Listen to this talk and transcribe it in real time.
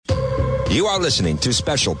You are listening to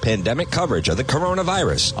special pandemic coverage of the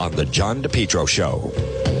coronavirus on The John DePetro Show.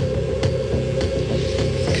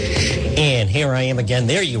 And here I am again.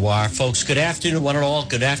 There you are, folks. Good afternoon, one and all.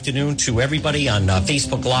 Good afternoon to everybody on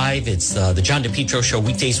Facebook Live. It's the John DePetro Show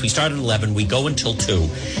weekdays. We start at 11. We go until 2.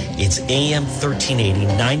 It's AM 1380,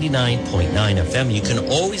 99.9 FM. You can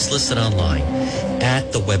always listen online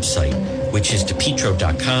at the website, which is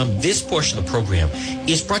DePetro.com. This portion of the program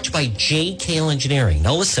is brought to you by J. Kale Engineering.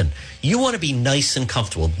 Now, listen, you want to be nice and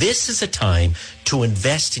comfortable. This is a time to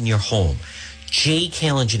invest in your home. J.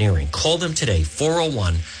 Kale Engineering. Call them today,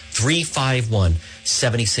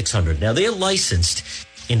 401-351-7600. Now, they're licensed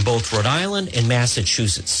in both Rhode Island and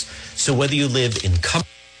Massachusetts. So whether you live in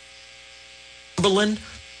Cumberland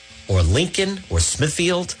or Lincoln or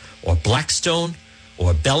Smithfield or Blackstone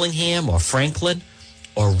or Bellingham or Franklin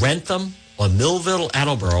or Rentham or Millville,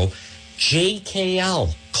 Attleboro,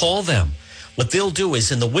 JKL, call them. What they'll do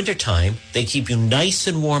is in the wintertime, they keep you nice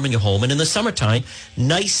and warm in your home, and in the summertime,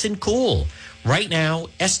 nice and cool. Right now,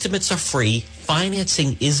 estimates are free.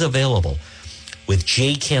 Financing is available with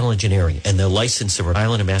J. Kale Engineering, and they're licensed in Rhode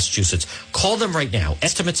Island and Massachusetts. Call them right now.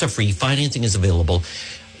 Estimates are free. Financing is available.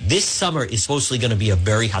 This summer is supposedly going to be a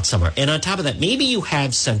very hot summer. And on top of that, maybe you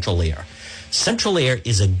have Central Air. Central Air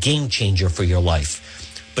is a game changer for your life.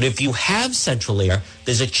 But if you have Central Air,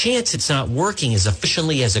 there's a chance it's not working as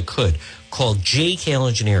efficiently as it could. Call J. Kale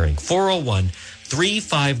Engineering,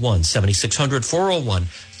 401-351-7600,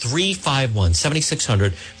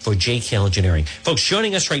 401-351-7600 for J. Kale Engineering. Folks,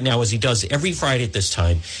 joining us right now as he does every Friday at this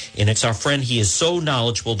time, and it's our friend, he is so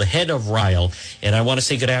knowledgeable, the head of RILE, and I want to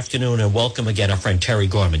say good afternoon and welcome again our friend Terry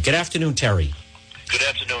Gorman. Good afternoon, Terry. Good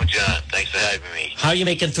afternoon, John. Thanks for having me. How are you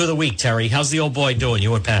making through the week, Terry? How's the old boy doing,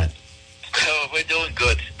 you and Pat? Oh, we're doing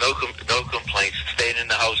good. No complaints. Staying in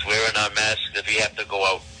the house, wearing our masks if we have to go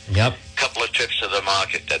out. Yep. Couple of trips to the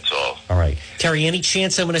market, that's all. All right. Terry, any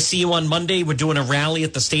chance I'm going to see you on Monday? We're doing a rally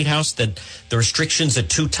at the State House that the restrictions are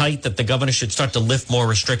too tight, that the governor should start to lift more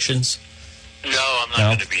restrictions? No, I'm not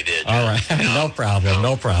going to be there, John. All right.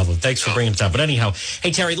 No problem. Thanks for bringing it up. But anyhow,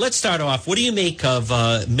 hey, Terry, let's start off. What do you make of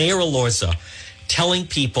Mayor Elorza telling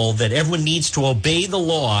people that everyone needs to obey the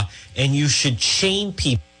law and you should shame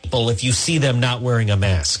people if you see them not wearing a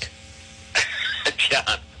mask?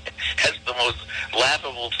 John, that's the most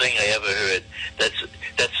laughable thing I ever heard. That's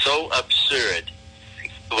so absurd.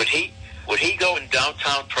 Would he go in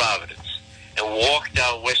downtown Providence and walk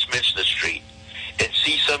down Westminster Street and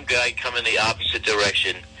see some guy come in the opposite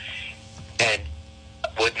direction and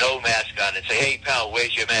with no mask on and say, "Hey, pal,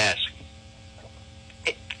 where's your mask?"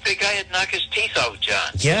 The guy would knock his teeth out,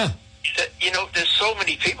 John. Yeah. There's so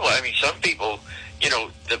many people. I mean, some people,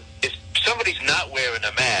 if somebody's not wearing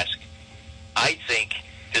a mask, I think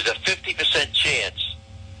there's a 50% chance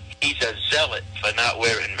he's a zealot for not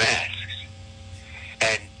wearing masks.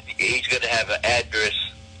 And he's going to have an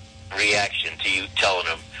adverse reaction to you telling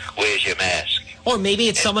him, "Where's your mask?" Or maybe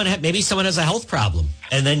it's someone has a health problem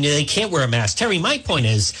and then they can't wear a mask. Terry, my point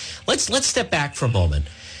is, let's step back for a moment.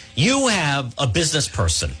 You have a business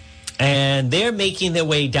person and they're making their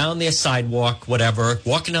way down their sidewalk, whatever,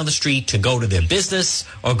 walking down the street to go to their business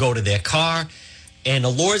or go to their car. And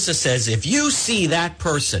Elorza says, if you see that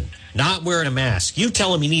person not wearing a mask, you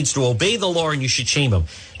tell him he needs to obey the law and you should shame him.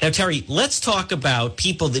 Now, Terry, let's talk about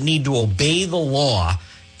people that need to obey the law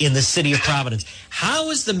in the city of Providence.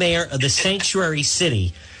 How is the mayor of the sanctuary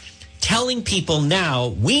city telling people now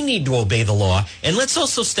we need to obey the law? And let's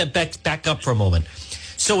also step back up for a moment.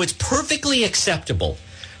 So it's perfectly acceptable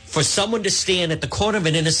for someone to stand at the corner of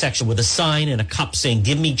an intersection with a sign and a cup saying,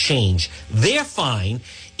 "Give me change." They're fine.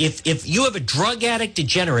 If you have a drug addict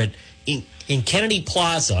degenerate in Kennedy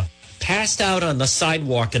Plaza passed out on the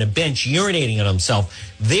sidewalk on a bench urinating on himself,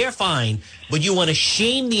 they're fine, but you want to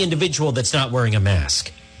shame the individual that's not wearing a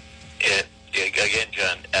mask. Yeah, again,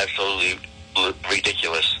 John, absolutely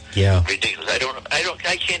ridiculous. Yeah. Ridiculous.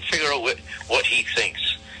 I can't figure out what he thinks.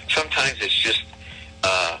 Sometimes it's just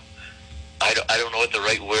I don't know what the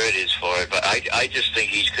right word is for it, but I just think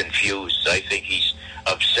he's confused. I think he's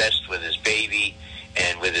obsessed with his baby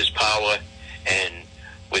and with his power and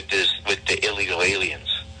with the illegal aliens.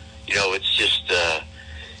 It's just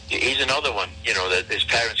he's another one. That his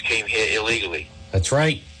parents came here illegally. That's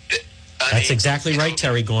right. That's exactly right,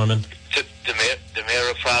 Terry Gorman. The mayor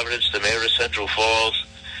of Providence, the mayor of Central Falls.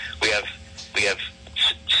 We have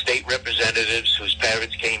state representatives whose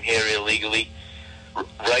parents came here illegally,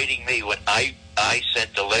 writing me when I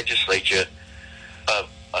sent the legislature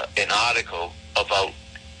an article about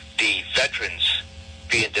the veterans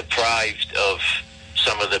being deprived of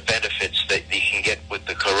some of the benefits that they can get with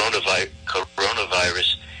the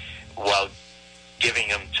coronavirus while giving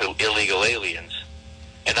them to illegal aliens.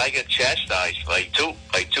 And I got chastised by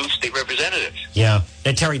two state representatives. Yeah.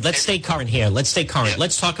 Now, Terry, let's stay current here. Let's stay current. Yeah.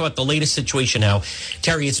 Let's talk about the latest situation now.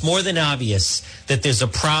 Terry, it's more than obvious that there's a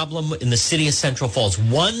problem in the city of Central Falls.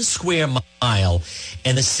 1 square mile,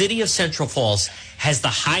 and the city of Central Falls has the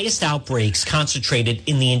highest outbreaks concentrated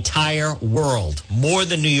in the entire world, more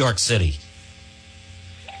than New York City.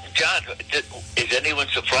 John, is anyone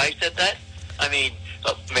surprised at that? I mean,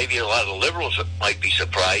 maybe a lot of the liberals might be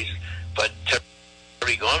surprised, but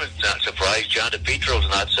Terry Gorman's not surprised. John DePietro's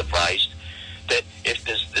not surprised that if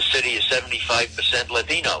the city is 75%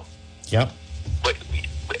 Latino. Yep.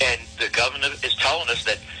 And the governor is telling us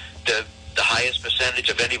that the highest percentage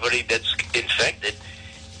of anybody that's infected,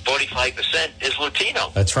 45%, is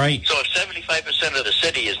Latino. That's right. So if 75% of the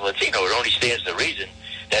city is Latino, it only stands to reason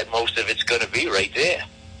that most of it's going to be right there.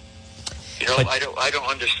 You know, I don't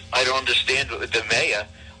understand the mayor.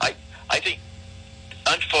 I think,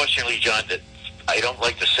 unfortunately, John, that I don't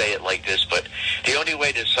like to say it like this, but the only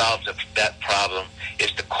way to solve that problem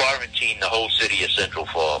is to quarantine the whole city of Central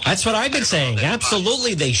Falls. That's what I've been saying.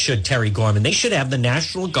 Absolutely, they should, Terry Gorman. They should have the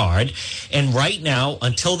National Guard. And right now,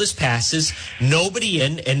 until this passes, nobody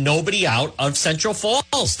in and nobody out of Central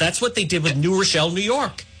Falls. That's what they did with New Rochelle, New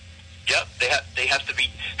York. Yep, they have to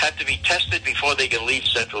be tested before they can leave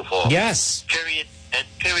Central Falls. Yes. Period.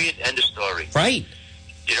 End of story. Right.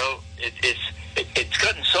 You know, it's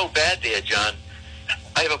gotten so bad there, John.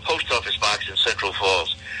 I have a post office box in Central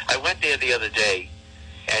Falls. I went there the other day,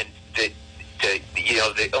 and they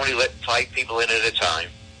only let 5 people in at a time.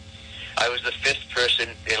 I was the 5th person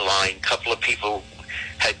in line. A couple of people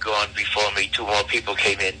had gone before me. 2 more people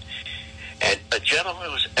came in, and a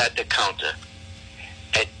gentleman was at the counter,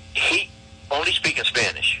 and he only speaking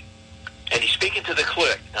Spanish, and he's speaking to the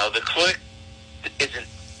clerk. Now the clerk isn't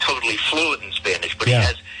totally fluent in Spanish, but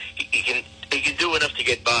yeah. he can do enough to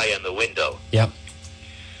get by on the window. Yep.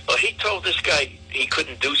 Well, he told this guy he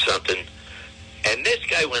couldn't do something, and this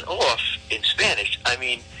guy went off in Spanish. I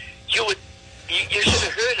mean, you should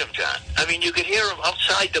have heard him, John. I mean, you could hear him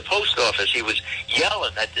outside the post office. He was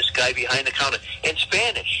yelling at this guy behind the counter in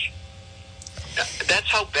Spanish.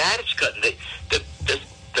 That's how bad it's gotten.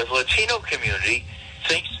 The Latino community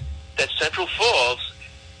thinks that Central Falls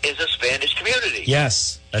is a Spanish community.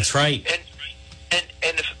 Yes, that's right. And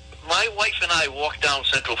if my wife and I walk down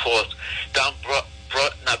Central Falls, down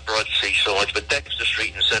not Broad Street so much, but Dexter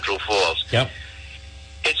Street in Central Falls. Yep.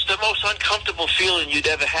 It's the most uncomfortable feeling you'd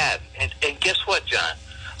ever have. And guess what, John?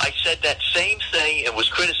 I said that same thing and was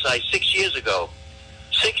criticized 6 years ago.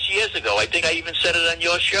 6 years ago. I think I even said it on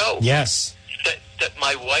your show. Yes. That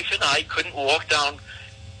my wife and I couldn't walk down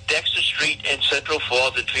Dexter Street in Central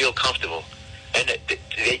Falls and feel comfortable. And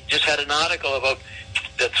they just had an article about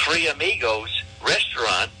the Three Amigos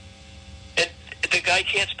restaurant, and the guy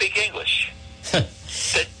can't speak English.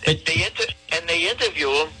 They interview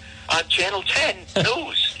him on Channel 10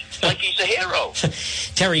 News like he's a hero.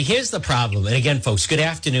 Terry, here's the problem. And again, folks, good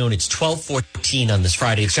afternoon. It's 12:14 on this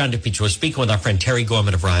Friday. It's John DePietro. We're speaking with our friend Terry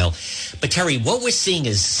Gorman of Ryle. But Terry, what we're seeing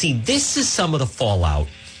is, this is some of the fallout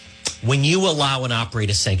when you allow and operate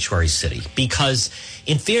a sanctuary city. Because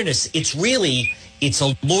in fairness, it's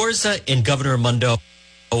Elorza and Governor Raimondo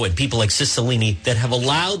and people like Cicilline that have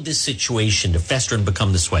allowed this situation to fester and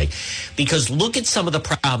become this way. Because look at some of the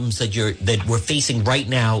problems that we're facing right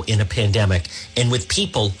now in a pandemic and with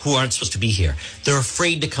people who aren't supposed to be here. They're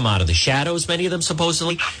afraid to come out of the shadows, many of them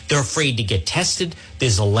supposedly. They're afraid to get tested.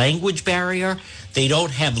 There's a language barrier. They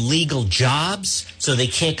don't have legal jobs, so they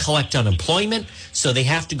can't collect unemployment. So they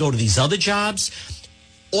have to go to these other jobs.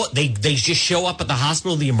 Or they just show up at the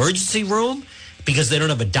hospital, the emergency room, because they don't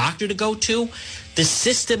have a doctor to go to. The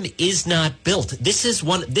system is not built.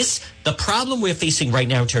 The problem we're facing right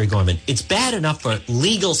now, Terry Gorman, it's bad enough for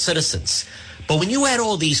legal citizens. But when you add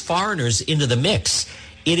all these foreigners into the mix,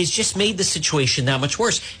 it has just made the situation that much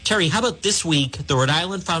worse. Terry, how about this week, the Rhode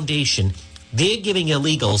Island Foundation, they're giving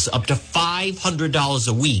illegals up to $500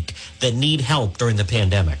 a week that need help during the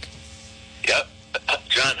pandemic. Yeah.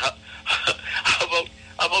 John, how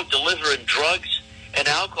about delivering drugs and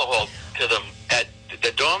alcohol to them at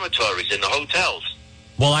the dormitories in the hotels?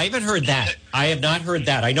 Well, I haven't heard that. I have not heard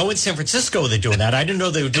that. I know in San Francisco they're doing that. I didn't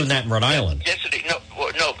know they were doing that in Rhode Island. Yes,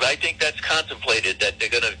 no, but I think that's contemplated, that they're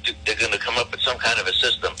going to come up with some kind of a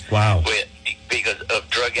system. Wow. Because of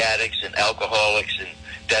drug addicts and alcoholics and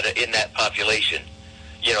that are in that population,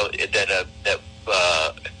 that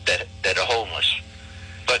are homeless.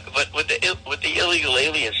 But with the illegal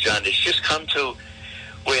aliens, John, it's just come to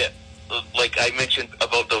where, like I mentioned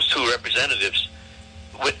about those 2 representatives,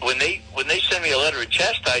 when they send me a letter and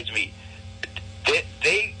chastise me,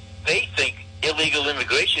 they think illegal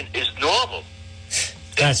immigration is normal.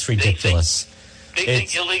 That's ridiculous. They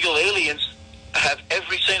think illegal aliens have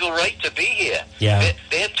every single right to be here. Yeah.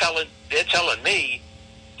 They're telling me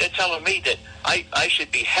that I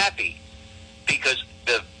should be happy because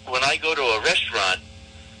when I go to a restaurant,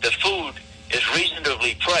 the food is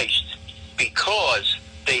reasonably priced because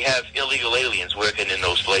they have illegal aliens working in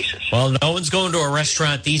those places. Well, no one's going to a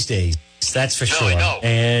restaurant these days. That's for sure. I know.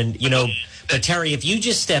 And, but Terry, if you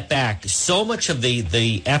just step back, so much of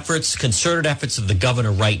the efforts, concerted efforts of the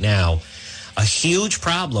governor right now, a huge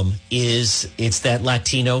problem is it's that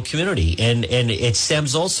Latino community. And it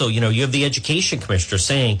stems also, you have the education commissioner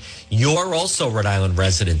saying you're also Rhode Island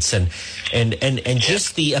residents and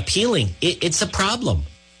just the appealing. It's a problem.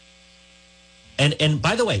 And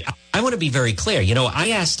by the way, I want to be very clear. I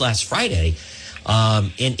asked last Friday,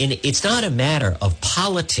 and it's not a matter of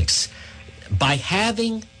politics. By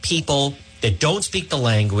having people that don't speak the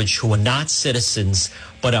language, who are not citizens,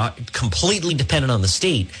 but are completely dependent on the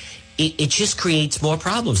state, it just creates more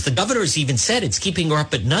problems. The governor has even said it's keeping her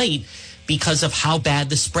up at night because of how bad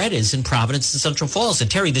the spread is in Providence and Central Falls.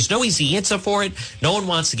 And Terry, there's no easy answer for it. No one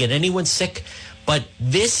wants to get anyone sick. But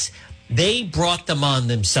they brought them on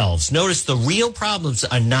themselves. Notice the real problems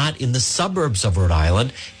are not in the suburbs of Rhode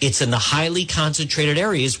Island. It's in the highly concentrated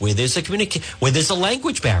areas where there's a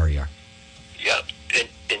language barrier. Yeah,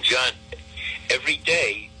 and John, every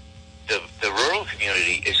day the rural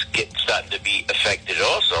community is starting to be affected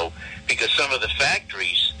also because some of the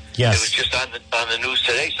factories. Yes. It was just on the news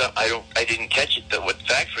today. So I didn't catch it what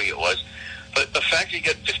factory it was, but a factory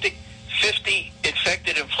got 50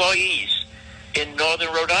 infected employees in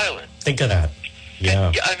northern Rhode Island. Think of that.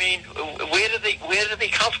 Yeah. I mean, where do they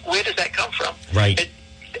come? Where does that come from? Right.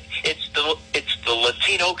 It's the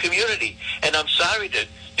Latino community, and I'm sorry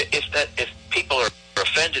if people are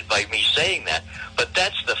offended by me saying that, but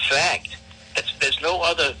that's the fact. There's no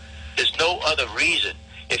other reason.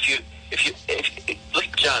 If you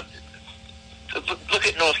look, John, look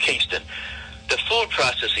at North Kingston, the food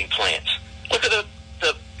processing plants. Look at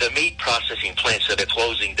the meat processing plants that are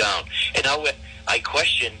closing down, and I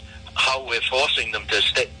question how we're forcing them to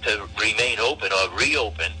remain open or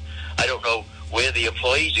reopen. I don't know where the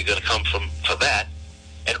employees are going to come from for that.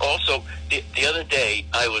 And also, the other day,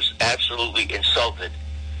 I was absolutely insulted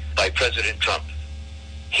by President Trump.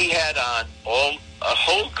 He had on a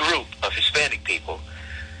whole group of Hispanic people,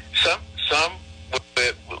 some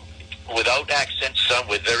without accents, some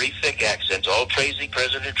with very thick accents, all praising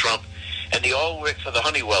President Trump, and they all work for the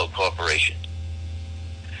Honeywell Corporation,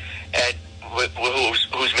 and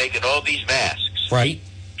who's making all these masks. Right.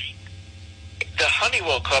 The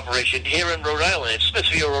Honeywell Corporation here in Rhode Island, in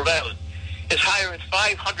Smithfield, Rhode Island, is hiring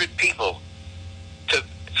 500 people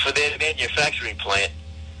for their manufacturing plant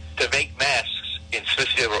to make masks in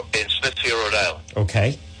Smithfield, Rhode Island.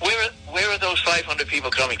 Okay. Where are those 500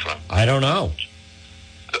 people coming from? I don't know.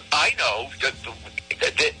 I know that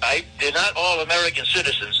they're not all American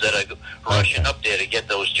citizens that are rushing up there to get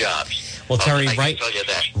those jobs. Well, Terry, I can tell you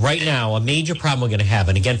that. Right now, a major problem we're going to have,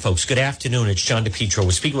 and again, folks, good afternoon. It's John DePietro.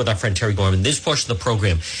 We're speaking with our friend Terry Gorman. This portion of the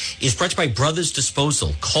program is brought to you by Brothers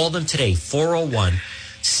Disposal. Call them today,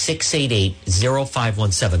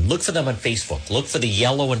 401-688-0517. Look for them on Facebook. Look for the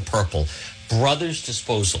yellow and purple. Brothers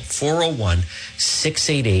Disposal,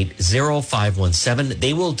 401-688-0517.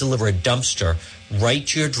 They will deliver a dumpster right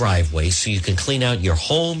to your driveway so you can clean out your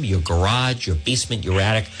home, your garage, your basement, your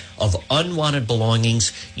attic of unwanted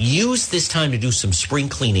belongings. Use this time to do some spring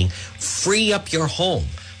cleaning. Free up your home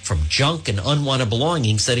from junk and unwanted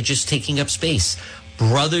belongings that are just taking up space.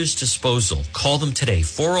 Brothers Disposal. Call them today,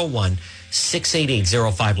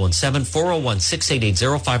 401-688-0517,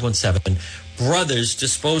 401-688-0517. Brothers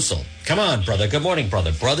Disposal. Come on, brother. Good morning,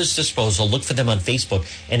 brother. Brothers Disposal. Look for them on Facebook,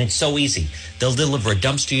 and it's so easy. They'll deliver a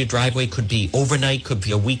dumpster to your driveway. Could be overnight, could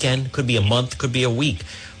be a weekend, could be a month, could be a week.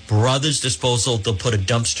 Brothers Disposal, they'll put a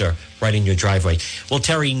dumpster right in your driveway. Well,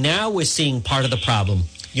 Terry, now we're seeing part of the problem.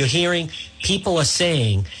 You're hearing people are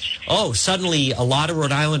saying, oh, suddenly a lot of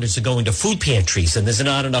Rhode Islanders are going to food pantries and there's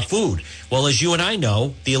not enough food. Well, as you and I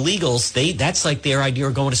know, the illegals, that's like their idea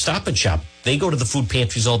of going to Stop and Shop. They go to the food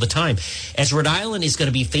pantries all the time. As Rhode Island is going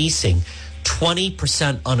to be facing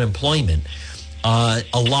 20% unemployment, a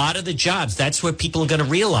lot of the jobs, that's where people are going to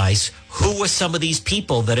realize who are some of these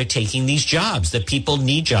people that are taking these jobs, that people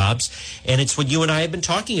need jobs. And it's what you and I have been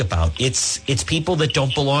talking about. It's people that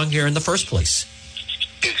don't belong here in the first place.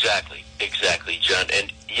 Exactly, John.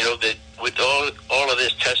 And you know that with all of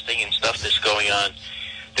this testing and stuff that's going on,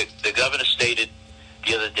 the governor stated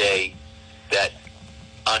the other day that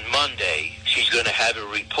on Monday she's going to have a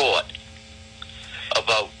report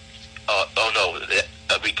about a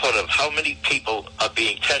report report of how many people are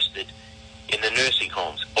being tested in the nursing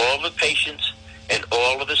homes. All the patients and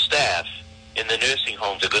all of the staff in the nursing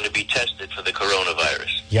homes are going to be tested for the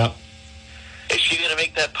coronavirus. Yep. Is she going to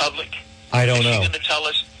make that public? I don't know. Is she going to tell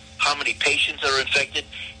us how many patients are infected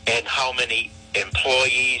and how many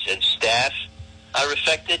employees and staff are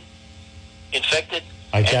infected?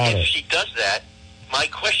 I doubt and if it. she does that, my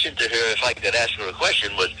question to her, if I could ask her a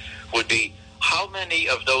question, would be, how many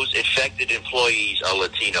of those infected employees are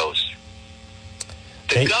Latinos?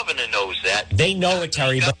 The governor knows that. They know it,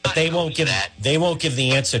 Terry, but they won't give that. They won't give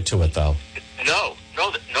the answer to it, though. No,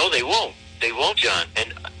 they won't. They won't, John.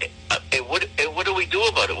 And what do we do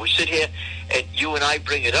about it? We sit here, and you and I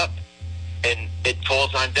bring it up, and it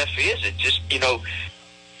falls on deaf ears. It just,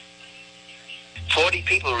 40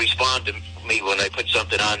 people respond to me when I put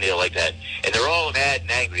something on there like that, and they're all mad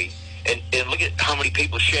and angry. And look at how many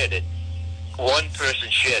people shared it. One person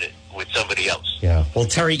shared it with somebody else. Yeah. Well,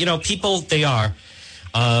 Terry, people,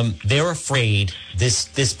 they're afraid.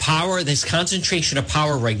 This power, this concentration of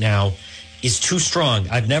power right now is too strong.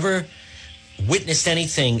 I've never witnessed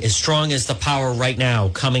anything as strong as the power right now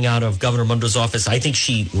coming out of Governor Mundo's office. I think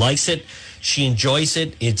she likes it. She enjoys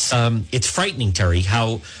it. It's frightening, Terry,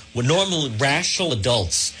 how when normal, rational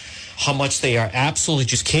adults, how much they are absolutely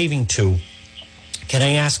just caving to. Can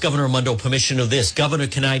I ask Governor Mundo permission of this? Governor,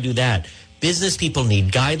 can I do that? Business people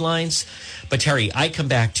need guidelines. But, Terry, I come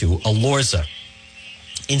back to Alorza.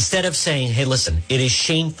 Instead of saying, hey, listen, it is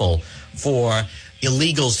shameful for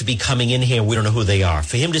illegals to be coming in here, we don't know who they are.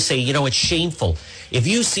 For him to say, it's shameful. If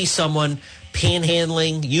you see someone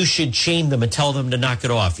panhandling, you should shame them and tell them to knock it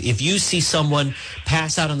off. If you see someone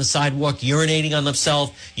pass out on the sidewalk, urinating on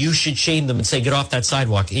themselves, you should shame them and say, get off that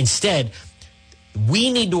sidewalk. Instead,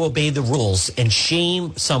 we need to obey the rules and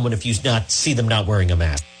shame someone if you see them not wearing a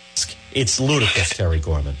mask. It's ludicrous, Terry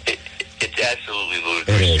Gorman. It's absolutely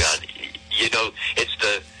ludicrous, it is. John. It's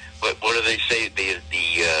the, what do they say? The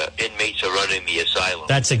inmates are running the asylum.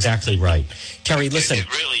 That's exactly right. Terry, listen.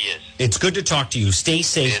 It really is. It's good to talk to you. Stay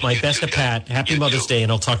safe. Yes, My you best too, to Pat. John. Happy You Mother's too. Day,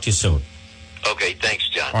 and I'll talk to you soon. Okay, thanks,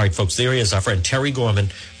 John. All right, folks, there he is, our friend Terry Gorman,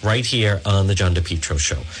 right here on the John DePietro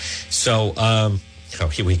Show. So,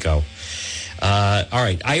 here we go. All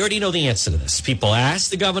right, I already know the answer to this. People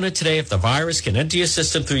asked the governor today if the virus can enter your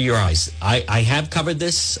system through your eyes. I have covered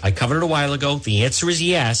this. I covered it a while ago. The answer is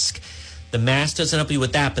yes. The mask doesn't help you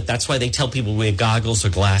with that, but that's why they tell people to wear goggles or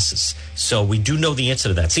glasses. So we do know the answer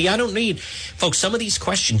to that. See, I don't need, folks, some of these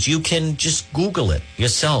questions, you can just Google it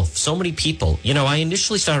yourself. So many people, I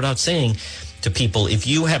initially started out saying to people, if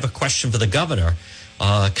you have a question for the governor,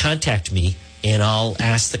 contact me and I'll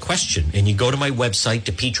ask the question. And you go to my website,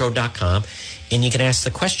 DePietro.com, and you can ask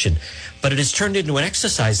the question. But it has turned into an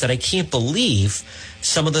exercise that I can't believe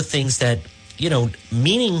some of the things that,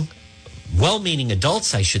 well-meaning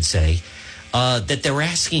adults, I should say, that they're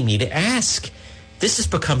asking me to ask. This has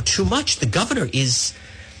become too much. The governor is...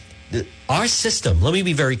 Our system, let me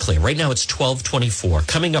be very clear. Right now it's 12:24.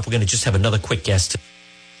 Coming up, we're going to just have another quick guest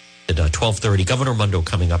at 12:30. Governor Mundo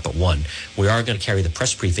coming up at 1. We are going to carry the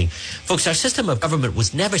press briefing. Folks, our system of government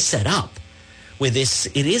was never set up where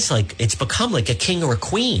it's become like a king or a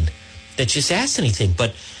queen that just asks anything.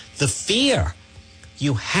 But the fear,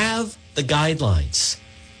 you have the guidelines,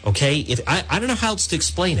 okay? I don't know how else to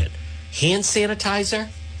explain it. Hand sanitizer,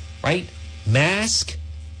 right? Mask,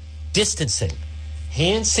 distancing.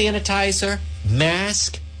 Hand sanitizer,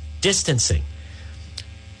 mask, distancing.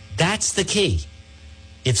 That's the key.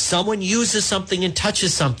 If someone uses something and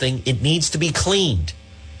touches something, it needs to be cleaned.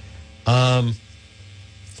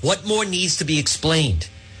 What more needs to be explained?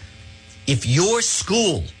 If your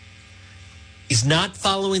school is not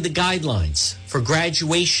following the guidelines for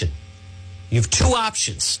graduation, you have two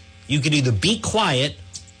options. You can either be quiet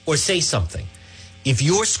or say something. If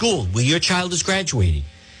your school, where your child is graduating,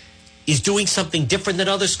 is doing something different than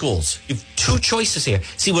other schools, you have two choices here.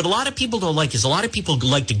 See, what a lot of people don't like is a lot of people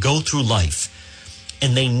like to go through life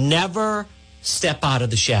and they never step out of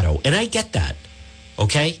the shadow. And I get that,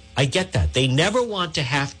 okay? I get that. They never want to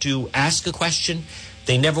have to ask a question.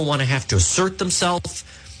 They never want to have to assert themselves.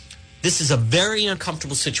 This is a very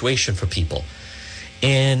uncomfortable situation for people.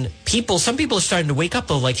 And some people are starting to wake up,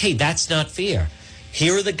 though, like, hey, that's not fair.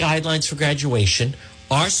 Here are the guidelines for graduation.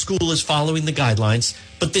 Our school is following the guidelines,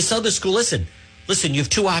 but this other school isn't. Listen, you have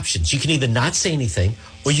two options. You can either not say anything,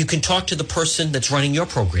 or you can talk to the person that's running your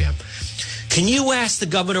program. Can you ask the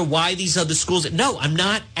governor why these other schools? No, I'm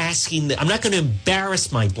not asking. I'm not going to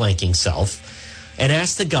embarrass my blanking self and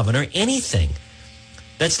ask the governor anything.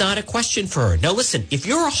 That's not a question for her. Now, listen, if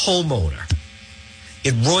you're a homeowner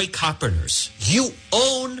at Roy Coperners, you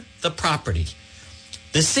own the property.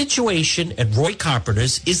 The situation at Roy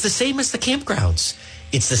Carpenter's is the same as the campgrounds.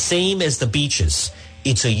 It's the same as the beaches.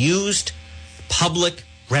 It's a used public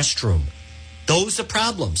restroom. Those are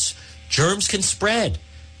problems. Germs can spread.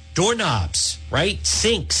 Doorknobs, right?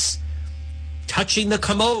 Sinks. Touching the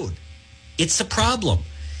commode. It's a problem.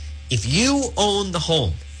 If you own the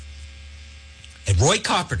home at Roy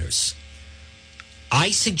Carpenter's,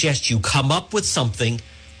 I suggest you come up with something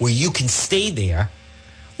where you can stay there.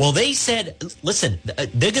 Well, they said, listen,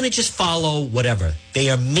 they're going to just follow whatever. They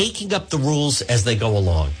are making up the rules as they go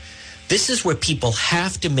along. This is where people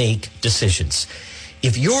have to make decisions.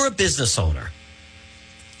 If you're a business owner,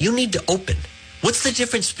 you need to open. What's the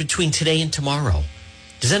difference between today and tomorrow?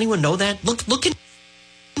 Does anyone know that? Look in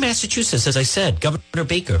Massachusetts, as I said, Governor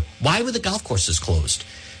Baker. Why were the golf courses closed?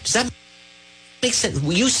 Does that make sense?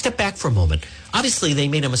 Will you step back for a moment? Obviously, they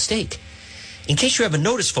made a mistake. In case you haven't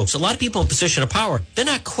noticed, folks, a lot of people in position of power, they're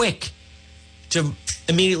not quick to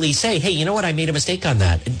immediately say, hey, you know what? I made a mistake on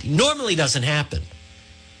that. It normally doesn't happen.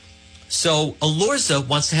 So Elorza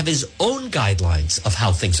wants to have his own guidelines of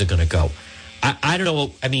how things are going to go. I don't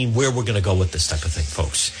know, where we're going to go with this type of thing,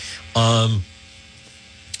 folks. I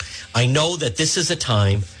know that this is a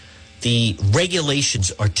time the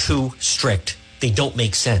regulations are too strict. They don't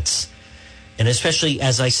make sense. And especially,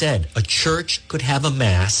 as I said, a church could have a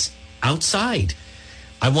mass outside.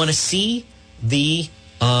 I want to see the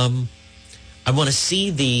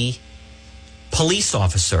police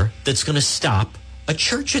officer that's going to stop a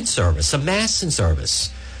church in service, a mass in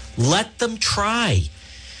service. Let them try.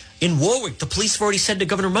 In Warwick, the police have already said to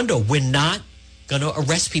Governor Raimondo, we're not going to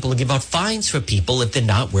arrest people and give out fines for people if they're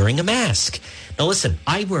not wearing a mask. Now, listen,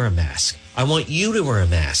 I wear a mask. I want you to wear a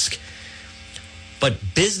mask. But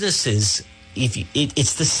businesses,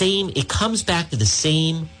 it's the same. It comes back to the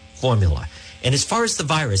same formula. And as far as the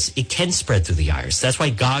virus, it can spread through the iris. That's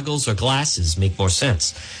why goggles or glasses make more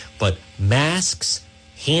sense. But masks,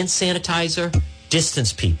 hand sanitizer,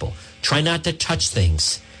 distance people. Try not to touch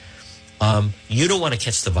things. You don't want to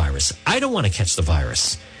catch the virus. I don't want to catch the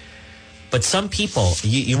virus. But some people,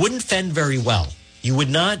 you wouldn't fend very well. You would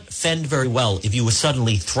not fend very well if you were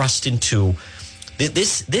suddenly thrust into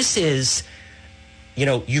this. This is,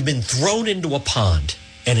 you've been thrown into a pond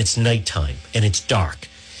and it's nighttime and it's dark.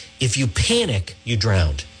 If you panic, you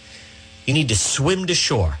drown. You need to swim to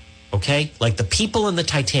shore, okay? Like the people in the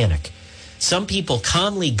Titanic. Some people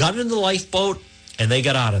calmly got in the lifeboat and they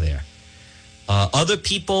got out of there. Other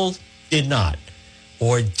people did not.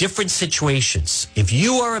 Or different situations. If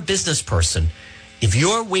you are a business person, if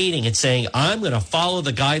you're waiting and saying, I'm going to follow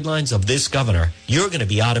the guidelines of this governor, you're going to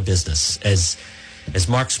be out of business, as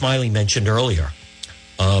Mark Smiley mentioned earlier.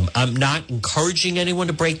 I'm not encouraging anyone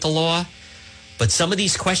to break the law, but some of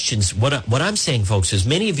these questions, what I'm saying, folks, is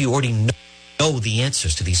many of you already know the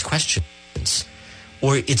answers to these questions.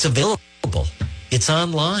 Or it's available. It's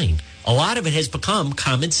online. A lot of it has become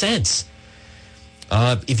common sense.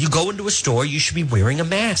 If you go into a store, you should be wearing a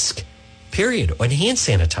mask, period, or hand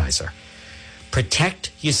sanitizer.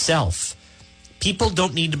 Protect yourself. People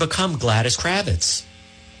don't need to become Gladys Kravitz.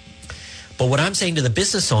 But what I'm saying to the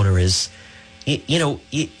business owner is,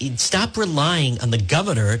 stop relying on the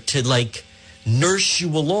governor to, nurse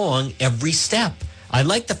you along every step. I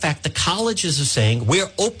like the fact the colleges are saying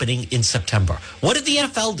we're opening in September. What did the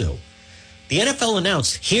NFL do? The NFL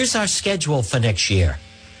announced, here's our schedule for next year.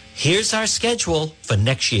 Here's our schedule for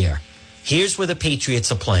next year. Here's where the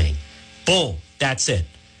Patriots are playing. Boom, that's it.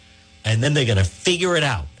 And then they're going to figure it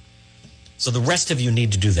out. So the rest of you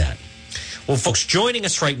need to do that. Well, folks, joining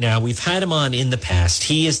us right now, we've had him on in the past.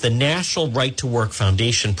 He is the National Right to Work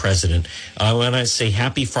Foundation president. I want to say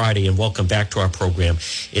happy Friday and welcome back to our program.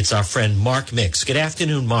 It's our friend Mark Mix. Good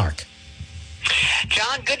afternoon, Mark.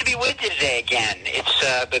 John, good to be with you today again.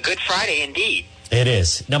 It's a good Friday indeed. It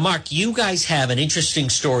is. Now, Mark, you guys have an interesting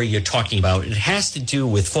story you're talking about. It has to do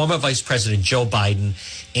with former Vice President Joe Biden,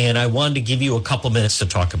 and I wanted to give you a couple minutes to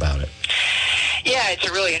talk about it. Yeah, it's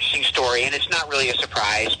a really interesting story, and it's not really a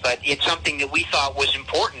surprise, but it's something that we thought was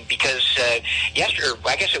important because yesterday,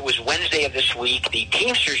 I guess it was Wednesday of this week, the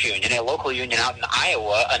Teamsters Union, a local union out in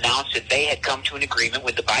Iowa, announced that they had come to an agreement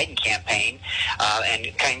with the Biden campaign and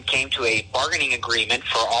came to a bargaining agreement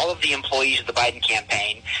for all of the employees of the Biden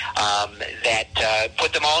campaign that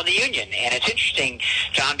put them all in the union. And it's interesting,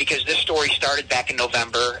 John, because this story started back in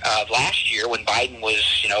November of last year when Biden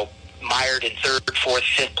was, mired in third, fourth,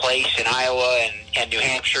 fifth place in Iowa and New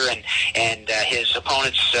Hampshire, and his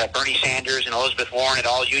opponents, Bernie Sanders and Elizabeth Warren, had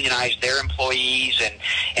all unionized their employees,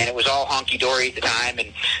 and it was all honky-dory at the time.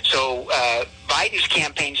 And so Biden's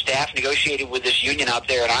campaign staff negotiated with this union out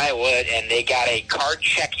there in Iowa, and they got a card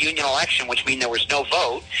check union election, which means there was no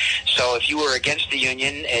vote. So if you were against the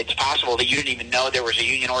union, it's possible that you didn't even know there was a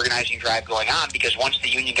union organizing drive going on, because once the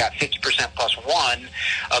union got 50% plus one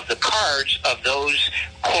of the cards of those,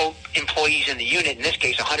 quote, employees in the unit, in this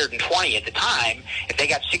case 120 at the time, if they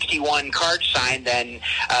got 61 cards signed, then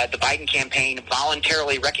the Biden campaign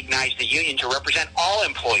voluntarily recognized the union to represent all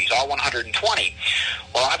employees, all 120.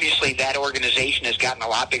 Well, obviously that organization has gotten a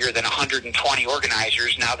lot bigger than 120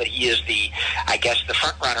 organizers now that he is the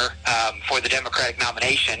front runner for the Democratic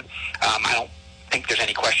nomination. I don't think there's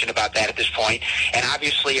any question about that at this point. And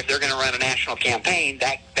obviously, if they're going to run a national campaign,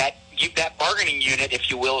 that bargaining unit, if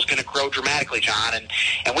you will, is going to grow dramatically, John.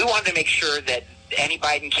 And we wanted to make sure that any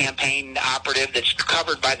Biden campaign operative that's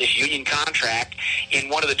covered by this union contract in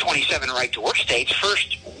one of the 27 right-to-work states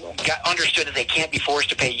first understood that they can't be forced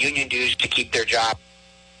to pay union dues to keep their job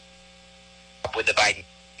with the Biden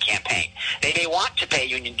campaign. They may want to pay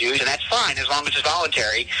union dues, and that's fine as long as it's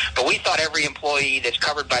voluntary, but we thought every employee that's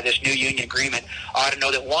covered by this new union agreement ought to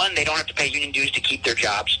know that, one, they don't have to pay union dues to keep their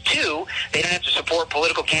jobs. Two, they don't have to support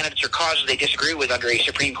political candidates or causes they disagree with under a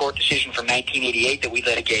Supreme Court decision from 1988 that we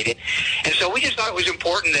litigated. And so we just thought it was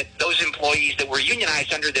important that those employees that were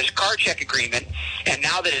unionized under this card check agreement, and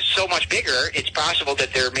now that it's so much bigger, it's possible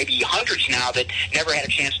that there may be hundreds now that never had a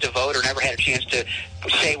chance to vote or never had a chance to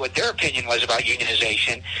say what their opinion was about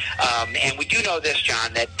unionization. And we do know this,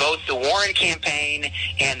 John, that both the Warren campaign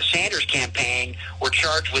and the Sanders campaign were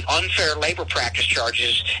charged with unfair labor practice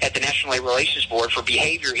charges at the National Labor Relations Board for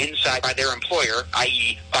behavior inside by their employer,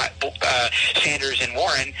 i.e. Sanders and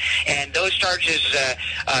Warren. And those charges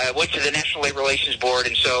went to the National Labor Relations Board,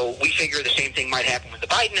 and so we figure the same thing might happen with the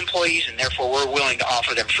Biden employees, and therefore we're willing to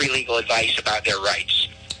offer them free legal advice about their rights.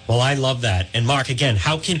 Well, I love that. And Mark, again,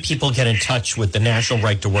 how can people get in touch with the National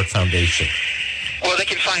Right to Work Foundation? Well, they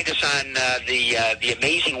can find us on the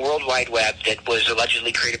amazing World Wide Web that was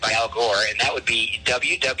allegedly created by Al Gore, and that would be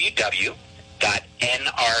www.nrtw.org.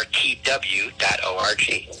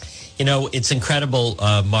 You know, it's incredible,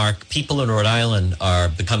 Mark. People in Rhode Island are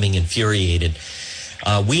becoming infuriated.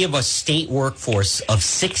 We have a state workforce of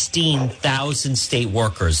 16,000 state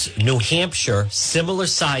workers. New Hampshire, similar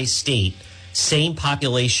size state, same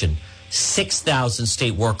population, 6,000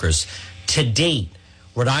 state workers. To date,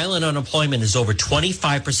 Rhode Island unemployment is over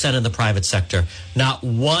 25% in the private sector. Not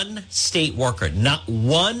one state worker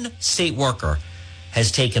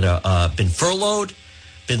has taken been furloughed,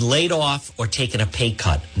 been laid off, or taken a pay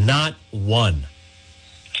cut. Not one.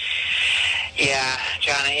 Yeah,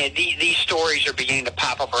 John, these stories are beginning to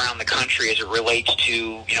pop up around the country as it relates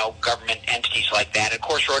to, government entities like that. Of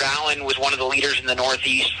course, Rhode Island was one of the leaders in the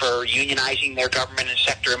Northeast for unionizing their government and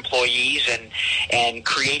sector employees and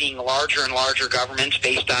creating larger and larger governments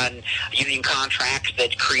based on union contracts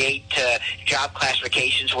that create job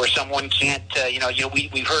classifications where someone can't,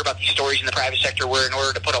 we've heard about these stories in the private sector where in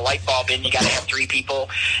order to put a light bulb in, you got to have three people.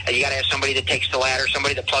 You got to have somebody that takes the ladder,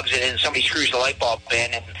 somebody that plugs it in, somebody screws the light bulb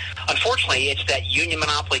in. And unfortunately, it's that union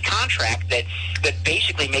monopoly contract that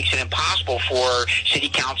basically makes it impossible for city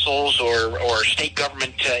councils or state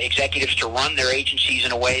government executives to run their agencies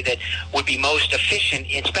in a way that would be most efficient,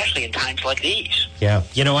 especially in times like these. Yeah.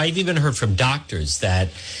 I've even heard from doctors that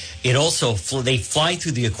it also they fly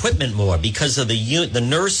through the equipment more because of the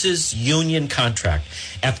nurses' union contract.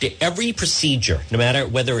 After every procedure, no matter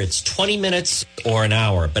whether it's 20 minutes or an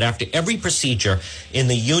hour, but after every procedure in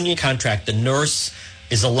the union contract, the nurse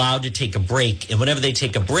is allowed to take a break. And whenever they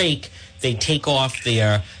take a break, they take off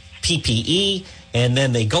their PPE, and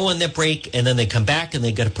then they go on their break, and then they come back, and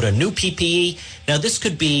they got to put a new PPE. Now, this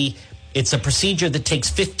could be, it's a procedure that takes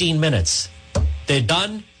 15 minutes. They're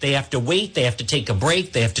done. They have to wait. They have to take a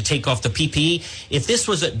break. They have to take off the PPE. If this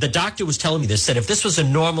was the doctor was telling me this, said if this was a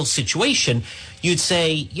normal situation, you'd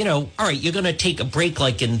say, all right, you're going to take a break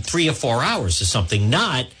like in 3 or 4 hours or something,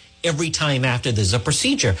 not every time after there's a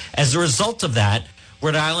procedure. As a result of that,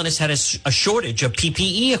 Rhode Island has had a shortage of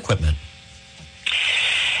PPE equipment.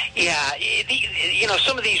 Yeah,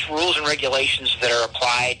 some of these rules and regulations that are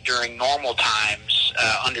applied during normal times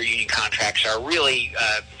under union contracts are really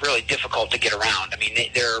difficult to get around. I mean,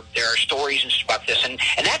 there are stories about this, and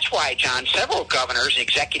that's why, John, several governors and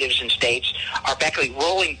executives in states are basically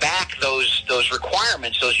rolling back those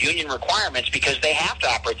requirements, those union requirements, because they have to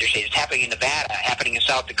operate their states. It's happening in Nevada, happening in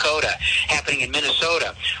South Dakota, happening in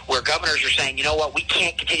Minnesota, where governors are saying, you know what, we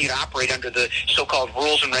can't continue to operate under the so-called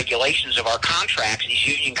rules and regulations of our contracts, these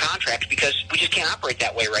union contracts, because we just can't operate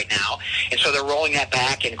that way right now. And so they're rolling that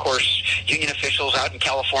back, and of course, union officials out in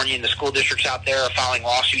California and the school districts out there are filing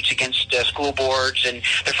lawsuits against school boards, and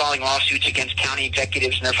they're filing lawsuits against county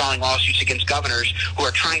executives, and they're filing lawsuits against governors who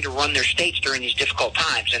are trying to run their states during these difficult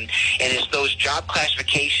times. And it's those job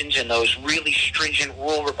classifications and those really stringent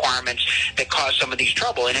rule requirements that cause some of these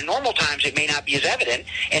trouble. And in normal times, it may not be as evident,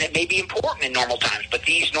 and it may be important in normal times, but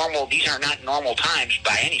these are not normal times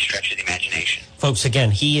by any stretch of the imagination. Folks,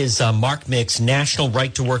 again, he is Mark Mix, National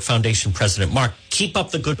Right to Work Foundation president. Mark, keep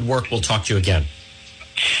up the good work. We'll talk to you again.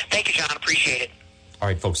 Thank you, John. Appreciate it. All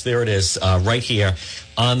right, folks, there it is right here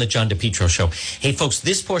on the John DePetro Show. Hey, folks,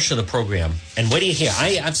 this portion of the program, and what do you hear?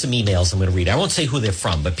 I have some emails I'm going to read. I won't say who they're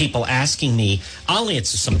from, but people asking me, I'll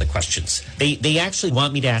answer some of the questions. They actually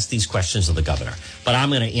want me to ask these questions of the governor, but I'm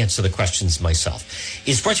going to answer the questions myself.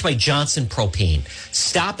 It's brought to you by Johnson Propane.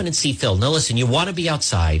 Stop in and see Phil. Now, listen, you want to be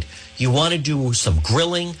outside. You want to do some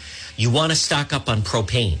grilling. You want to stock up on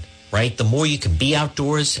propane, right? The more you can be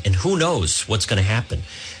outdoors, and who knows what's going to happen.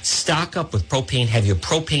 Stock up with propane. Have your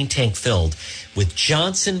propane tank filled with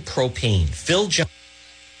Johnson Propane. Phil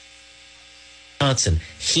Johnson,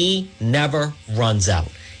 he never runs out.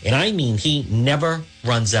 And I mean he never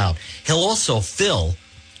runs out. He'll also fill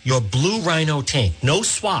your Blue Rhino tank. No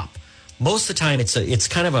swap. Most of the time it's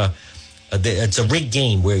kind of it's a rigged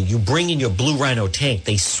game where you bring in your Blue Rhino tank,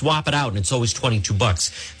 they swap it out, and it's always $22.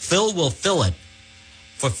 Phil will fill it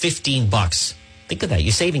for $15. Think of that.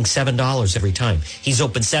 You're saving $7 every time. He's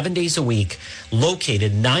open 7 days a week,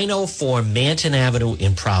 located 904 Manton Avenue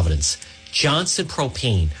in Providence. Johnson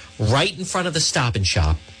Propane, right in front of the Stop and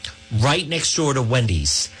Shop, right next door to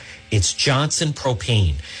Wendy's. It's Johnson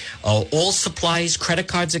Propane. All supplies, credit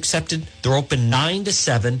cards accepted. They're open 9 to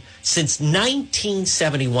 7 since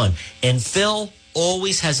 1971. And Phil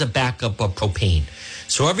always has a backup of propane.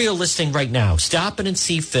 So wherever you're listening right now, stop in and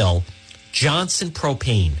see Phil. Johnson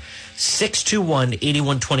Propane.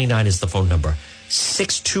 621-8129 is the phone number.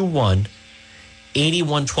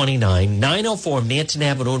 621-8129. 904 Manton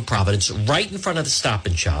Avenue in Providence, right in front of the Stop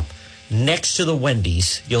and Shop. Next to the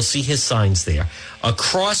Wendy's, you'll see his signs there.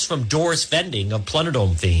 Across from Doris Vending of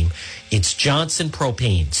Plunadome fame, it's Johnson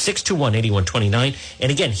Propane, 621-8129.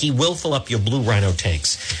 And again, he will fill up your Blue Rhino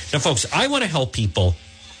tanks. Now, folks, I want to help people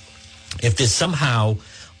if there's somehow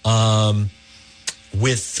I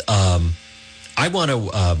want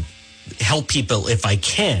to help people if I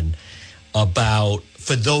can about,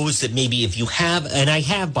 for those that maybe if you have, and I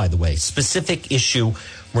have, by the way, specific issue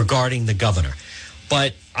regarding the governor.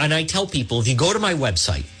 And I tell people, if you go to my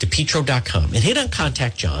website, DePetro.com, and hit on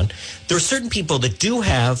Contact John, there are certain people that do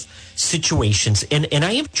have situations, and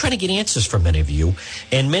I am trying to get answers from many of you.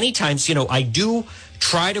 And many times, I do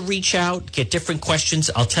try to reach out, get different questions.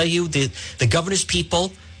 I'll tell you, the governor's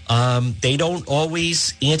people, they don't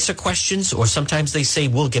always answer questions, or sometimes they say,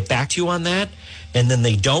 we'll get back to you on that, and then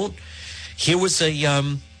they don't. Here was a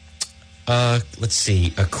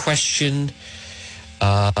question.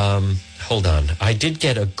 Hold on. I did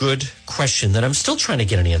get a good question that I'm still trying to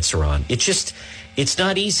get an answer on. It's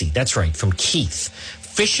not easy. That's right. From Keith.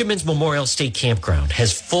 Fisherman's Memorial State Campground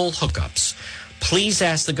has full hookups. Please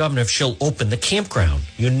ask the governor if she'll open the campground.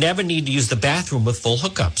 You never need to use the bathroom with full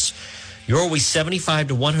hookups. You're always 75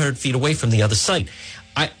 to 100 feet away from the other site.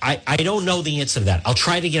 I don't know the answer to that. I'll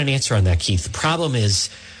try to get an answer on that, Keith. The problem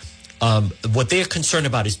is, what they're concerned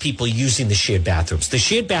about is people using the shared bathrooms. The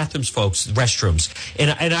shared bathrooms, folks, restrooms,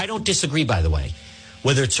 and I don't disagree, by the way,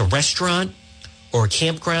 whether it's a restaurant or a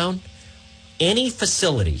campground, any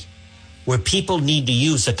facility where people need to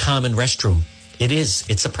use a common restroom,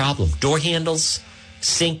 it's a problem. Door handles,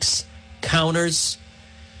 sinks, counters.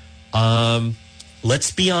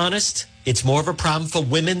 Let's be honest, it's more of a problem for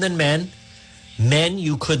women than men. Men,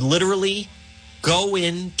 you could literally go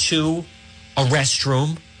into a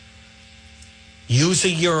restroom, use a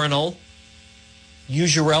urinal,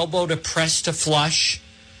 use your elbow to press to flush,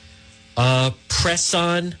 press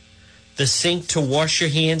on the sink to wash your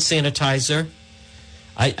hand sanitizer.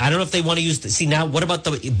 I don't know if they want to use see, now, what about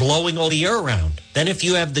the blowing all the air around? Then if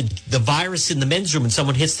you have the virus in the men's room and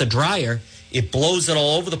someone hits the dryer, it blows it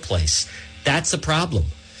all over the place. That's a problem.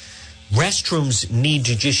 Restrooms need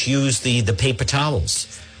to just use the paper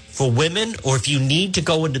towels. For women, or if you need to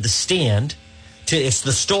go into the stand, it's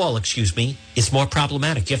the stall, it's more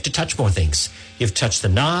problematic. You have to touch more things. You have to touch the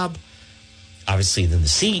knob, obviously, than the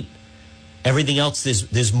seat. Everything else,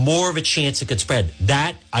 there's more of a chance it could spread.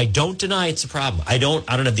 That, I don't deny it's a problem. I don't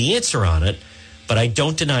have the answer on it, but I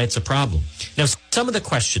don't deny it's a problem. Now, some of the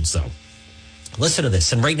questions, though. Listen to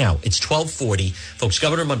this. And right now, it's 12:40. Folks,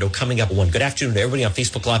 Governor Raimondo coming up at 1. Good afternoon to everybody on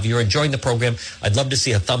Facebook Live. If you're enjoying the program, I'd love to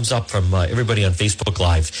see a thumbs up from everybody on Facebook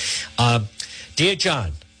Live. Dear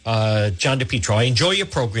John, John DePetro. I enjoy your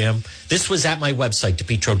program. This was at my website,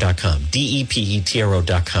 DePetro.com,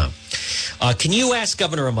 DEPETRO.com. Can you ask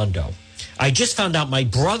Governor Raimondo? I just found out my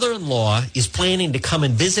brother-in-law is planning to come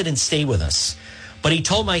and visit and stay with us. But he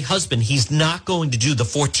told my husband he's not going to do the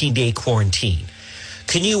 14-day quarantine.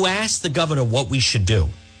 Can you ask the governor what we should do?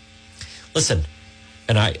 Listen,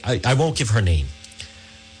 and I won't give her name.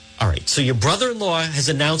 All right, so your brother-in-law has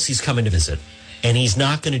announced he's coming to visit, and he's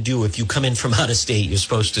not going to do, if you come in from out of state, you're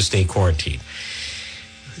supposed to stay quarantined.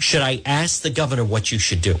 Should I ask the governor what you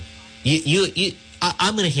should do?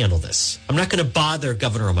 I'm going to handle this. I'm not going to bother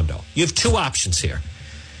Governor Raimondo. You have two options here.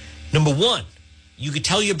 Number one, you could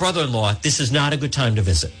tell your brother-in-law this is not a good time to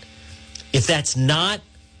visit. If that's not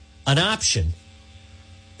an option,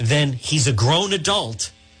 then he's a grown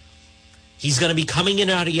adult. He's going to be coming in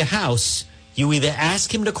and out of your house. You either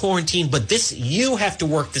ask him to quarantine, but you have to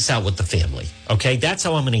work this out with the family. Okay? That's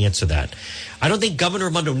how I'm going to answer that. I don't think Governor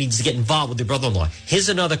Raimondo needs to get involved with your brother-in-law. Here's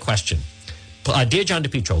another question. Dear John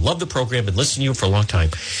DePetro, love the program, been listening to you for a long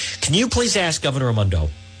time. Can you please ask Governor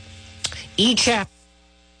Raimondo, each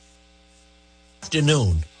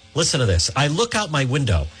afternoon, listen to this, I look out my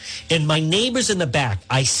window, and my neighbors in the back,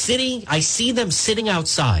 I see them sitting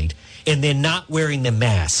outside, and they're not wearing their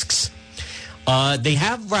masks. They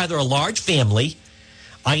have rather a large family.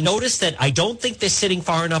 I noticed that I don't think they're sitting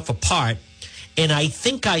far enough apart, and I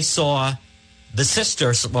think I saw the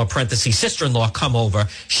sister-in-law come over.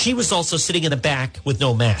 She was also sitting in the back with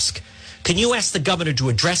no mask. Can you ask the governor to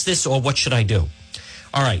address this, or what should I do?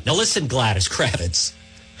 All right, now listen, Gladys Kravitz.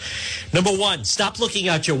 Number one, stop looking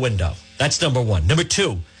out your window. That's number one. Number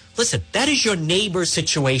two, listen, that is your neighbor's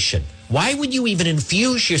situation. Why would you even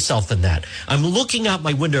infuse yourself in that? I'm looking out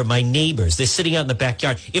my window at my neighbors. They're sitting out in the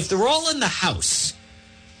backyard. If they're all in the house,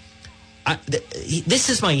 this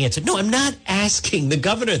is my answer. No, I'm not asking the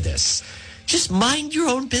governor this. Just mind your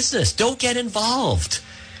own business. Don't get involved.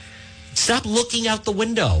 Stop looking out the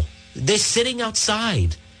window. They're sitting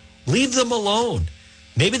outside. Leave them alone.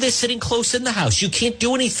 Maybe they're sitting close in the house. You can't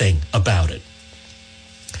do anything about it.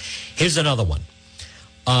 Here's another one.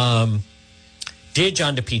 Dear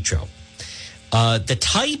John DePetro, the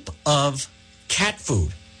type of cat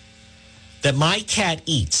food that my cat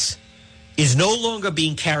eats is no longer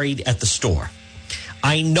being carried at the store.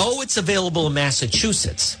 I know it's available in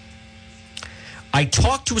Massachusetts. I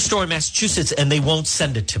talked to a store in Massachusetts, and they won't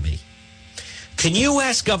send it to me. Can you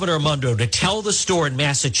ask Governor Raimondo to tell the store in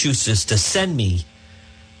Massachusetts to send me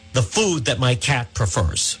the food that my cat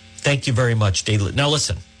prefers? Thank you very much, David. Now,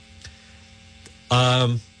 listen.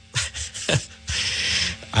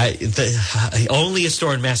 Only a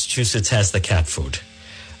store in Massachusetts has the cat food.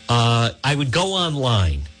 I would go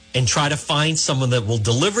online and try to find someone that will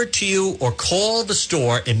deliver it to you, or call the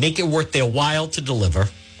store and make it worth their while to deliver.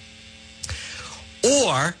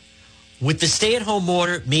 Or, with the stay-at-home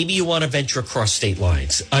order, maybe you want to venture across state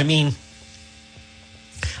lines. I mean,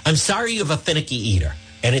 I'm sorry you have a finicky eater,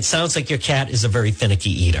 and it sounds like your cat is a very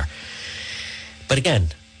finicky eater. But again,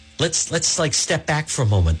 let's like step back for a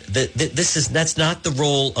moment. That's not the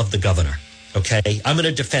role of the governor. Okay, I'm going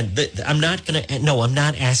to defend. I'm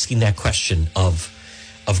not asking that question of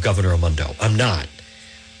Governor Raimondo. I'm not.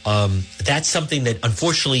 That's something that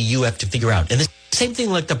unfortunately you have to figure out. And the same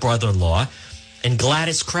thing like the brother-in-law. And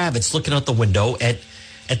Gladys Kravitz looking out the window at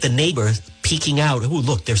the neighbor peeking out. Oh,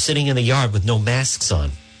 look, they're sitting in the yard with no masks on.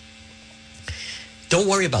 Don't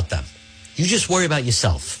worry about them. You just worry about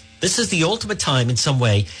yourself. This is the ultimate time in some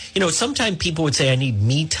way. You know, sometimes people would say I need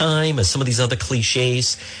me time, or some of these other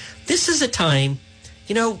cliches. This is a time,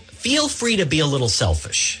 feel free to be a little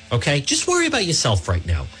selfish, okay? Just worry about yourself right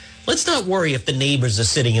now. Let's not worry if the neighbors are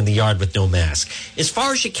sitting in the yard with no mask. As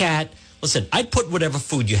far as your cat, listen, I'd put whatever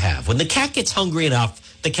food you have. When the cat gets hungry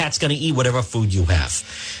enough, the cat's going to eat whatever food you have.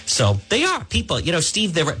 So they are. People,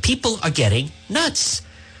 Steve, people are getting nuts.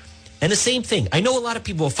 And the same thing. I know a lot of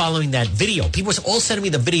people are following that video. People are all sending me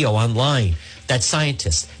the video online, that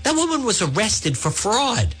scientist. That woman was arrested for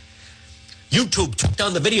fraud. YouTube took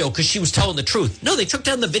down the video because she was telling the truth. No, they took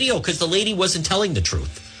down the video because the lady wasn't telling the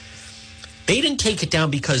truth. They didn't take it down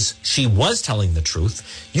because she was telling the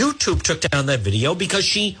truth. YouTube took down that video because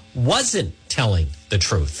she wasn't telling the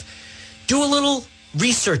truth. Do a little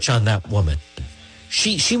research on that woman.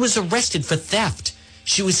 She was arrested for theft.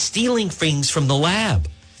 She was stealing things from the lab.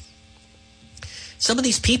 Some of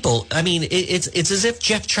these people, I mean, it's as if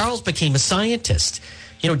Jeff Charles became a scientist.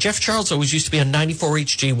 Jeff Charles always used to be on 94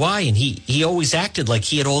 HJY, and he always acted like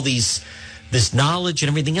he had all this knowledge and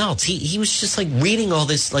everything else. He was just like reading all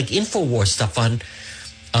this like InfoWars stuff on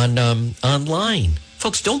online.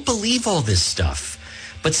 Folks, don't believe all this stuff.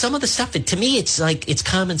 But some of the stuff, to me, it's like it's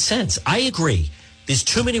common sense. I agree. There's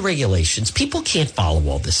too many regulations. People can't follow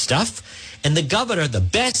all this stuff. And the governor, the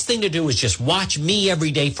best thing to do is just watch me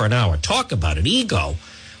every day for an hour. Talk about an ego.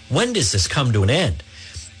 When does this come to an end?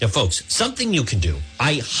 Now, folks, something you can do.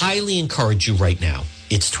 I highly encourage you right now.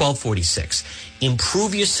 It's 1246.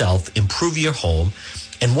 Improve yourself, improve your home.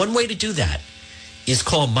 And one way to do that is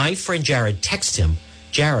call my friend Jared. Text him,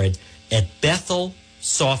 Jared, at Bethel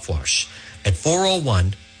Softwash at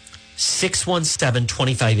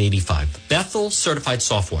 401-617-2585. Bethel Certified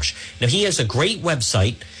Softwash. Now, he has a great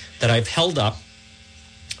website that I've held up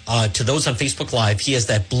to those on Facebook Live. He has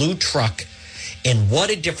that blue truck, and what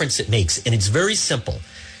a difference it makes. And it's very simple.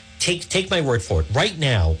 Take my word for it. Right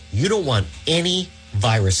now, you don't want any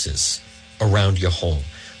viruses around your home.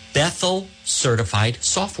 Bethel Certified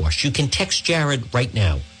Softwash. You can text Jared right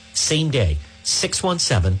now, same day,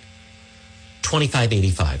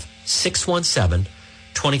 617-2585.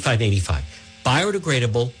 617-2585.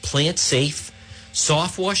 Biodegradable, plant safe,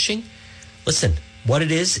 soft washing. Listen, what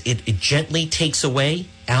it is, it gently takes away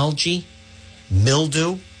algae,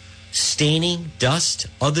 mildew, staining, dust,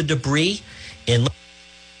 other debris. And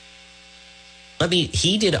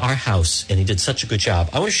he did our house, and he did such a good job.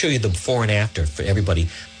 I want to show you the before and after for everybody.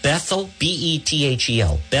 Bethel,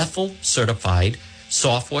 Bethel, Bethel Certified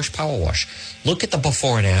Soft Wash, Power Wash. Look at the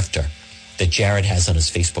before and after that Jared has on his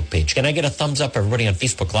Facebook page. Can I get a thumbs up, everybody on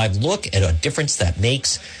Facebook Live? Look at a difference that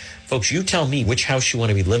makes. Folks, you tell me which house you want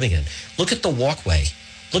to be living in. Look at the walkway.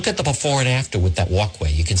 Look at the before and after with that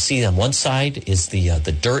walkway. You can see on one side is the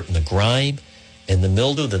dirt and the grime and the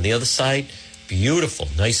mildew. Then the other side, beautiful,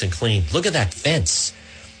 nice and clean. Look at that fence.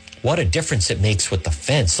 What a difference it makes with the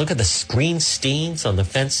fence. Look at the green stains on the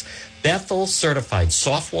fence. Bethel Certified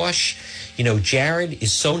Soft Wash. You know, Jared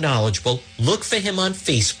is so knowledgeable. Look for him on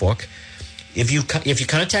Facebook. If you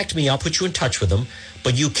contact me, I'll put you in touch with him.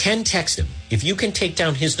 But you can text him. If you can take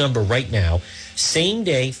down his number right now, same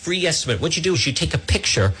day, free estimate. What you do is you take a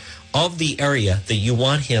picture of the area that you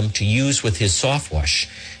want him to use with his soft wash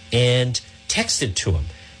and text it to him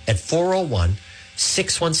at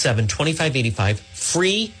 401-617-2585.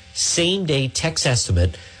 Free same day text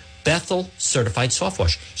estimate. Bethel Certified Soft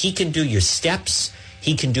Wash. He can do your steps.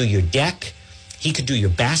 He can do your deck. He can do your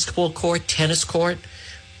basketball court, tennis court.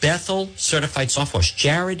 Bethel Certified Soft Wash.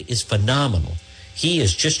 Jared is phenomenal. He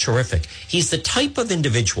is just terrific. He's the type of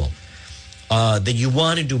individual that you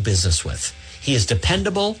want to do business with. He is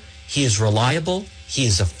dependable. He is reliable. He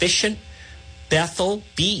is efficient. Bethel,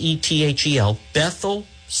 Bethel, Bethel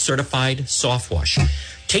Certified Soft Wash.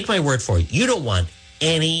 Take my word for it. You don't want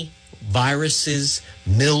any viruses,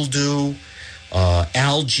 mildew,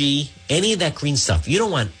 algae, any of that green stuff. You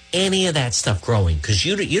don't want any of that stuff growing because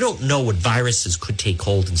you don't know what viruses could take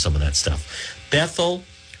hold in some of that stuff. Bethel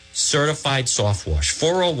Certified Soft Wash,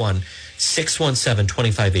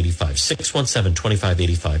 401-617-2585,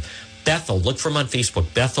 617-2585. Bethel, look for him on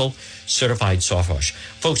Facebook, Bethel Certified Soft Wash.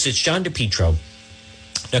 Folks, it's John DePietro.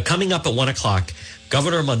 Now, coming up at 1 o'clock,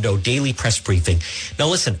 Governor Raimondo, daily press briefing. Now,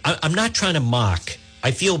 listen, I'm not trying to mock.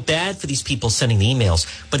 I feel bad for these people sending the emails,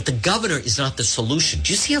 but the governor is not the solution.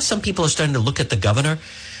 Do you see how some people are starting to look at the governor?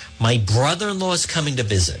 My brother-in-law is coming to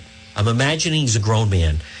visit. I'm imagining he's a grown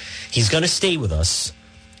man. He's going to stay with us,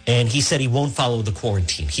 and he said he won't follow the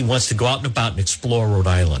quarantine. He wants to go out and about and explore Rhode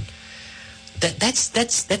Island. That's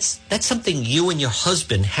something you and your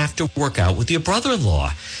husband have to work out with your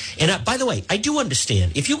brother-in-law. And by the way, I do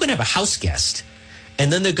understand if you're going to have a house guest,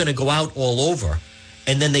 and then they're going to go out all over,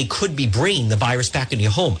 and then they could be bringing the virus back into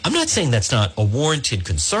your home. I'm not saying that's not a warranted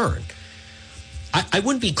concern. I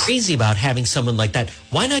wouldn't be crazy about having someone like that.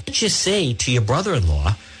 Why not just say to your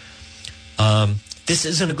brother-in-law, this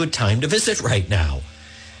isn't a good time to visit right now?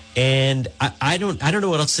 And I don't know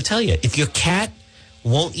what else to tell you. If your cat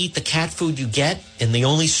won't eat the cat food you get, and the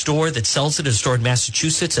only store that sells it is a store in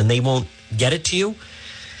Massachusetts, and they won't get it to you,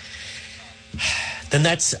 then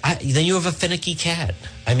then you have a finicky cat.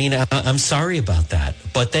 I mean, I'm sorry about that.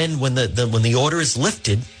 But then when the order is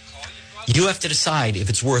lifted, you have to decide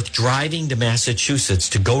if it's worth driving to Massachusetts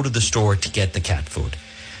to go to the store to get the cat food.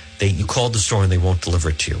 You call the store and they won't deliver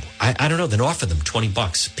it to you. I don't know. Then offer them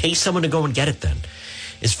 $20. Pay someone to go and get it then.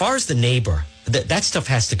 As far as the neighbor, that stuff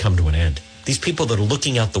has to come to an end. These people that are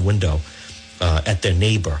looking out the window at their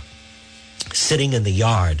neighbor, sitting in the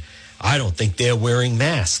yard, I don't think they're wearing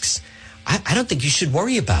masks. I don't think you should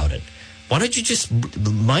worry about it. Why don't you just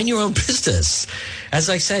mind your own business? As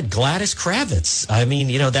I said, Gladys Kravitz. I mean,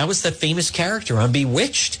 that was that famous character on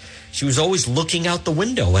Bewitched. She was always looking out the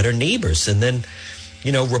window at her neighbors and then,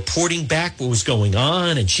 reporting back what was going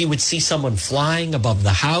on. And she would see someone flying above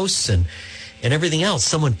the house and everything else.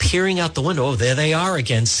 Someone peering out the window. Oh, there they are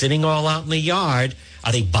again, sitting all out in the yard.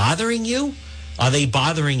 Are they bothering you? Are they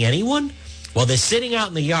bothering anyone? Well, they're sitting out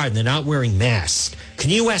in the yard and they're not wearing masks. Can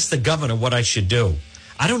you ask the governor what I should do?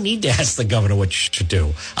 I don't need to ask the governor what you should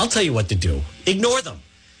do. I'll tell you what to do. Ignore them.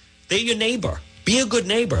 They're your neighbor. Be a good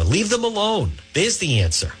neighbor. Leave them alone. There's the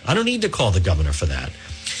answer. I don't need to call the governor for that.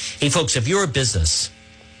 Hey, folks, if you're a business,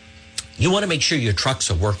 you want to make sure your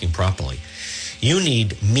trucks are working properly. You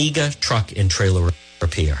need MEGA Truck and Trailer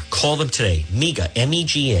Repair. Call them today. MEGA,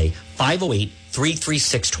 M-E-G-A,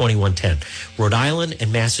 508-336-2110. Rhode Island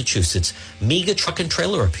and Massachusetts, MEGA Truck and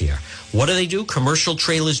Trailer Repair. What do? Commercial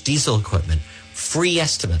trailers, diesel equipment, free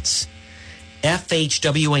estimates,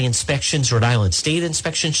 FHWA inspections, Rhode Island State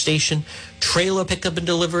Inspection Station, trailer pickup and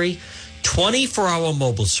delivery, 24-hour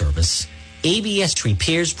mobile service, ABS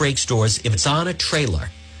repairs, brakes, doors. If it's on a trailer,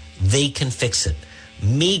 they can fix it.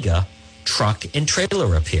 MEGA Truck and Trailer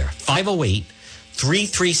Repair.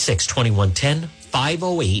 508-336-2110.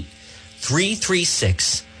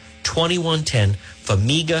 508-336-2110 for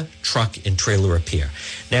MEGA Truck and Trailer Repair.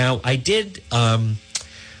 Now, I did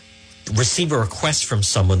receive a request from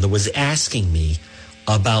someone that was asking me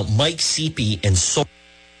about Mike Seepy and Soul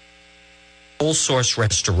Source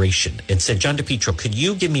Restoration and said, John DePietro, could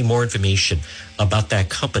you give me more information about that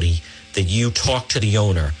company that you talked to the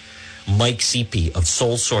owner, Mike Seepy of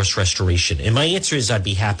Soul Source Restoration? And my answer is I'd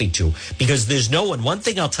be happy to, because there's no one. One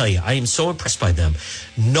thing I'll tell you, I am so impressed by them.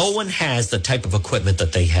 No one has the type of equipment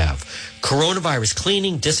that they have. Coronavirus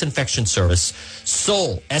cleaning, disinfection service,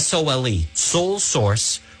 Soul, S-O-L-E, Soul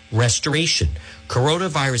Source Restoration.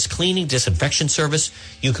 Coronavirus cleaning, disinfection service.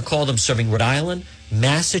 You can call them, serving Rhode Island,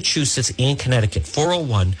 Massachusetts, and Connecticut.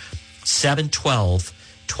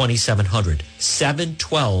 401-712-2700.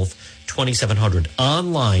 712-2700.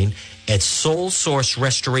 Online at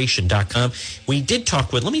soulsourcerestoration.com. We did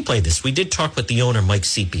talk with, let me play this. We did talk with the owner, Mike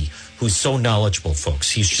Seepy, who's so knowledgeable,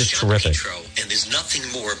 folks. He's just terrific. Petro, and there's nothing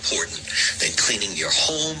more important than cleaning your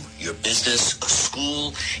home, your business, a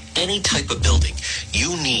school, any type of building.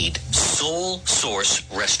 You need Soul Source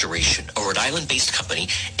Restoration, a Rhode Island-based company,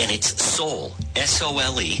 and it's Soul,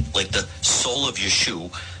 S-O-L-E, like the sole of your shoe,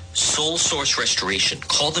 Soul Source Restoration.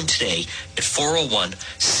 Call them today at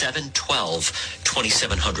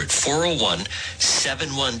 401-712-2700.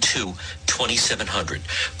 401-712-2700.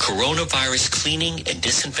 Coronavirus cleaning and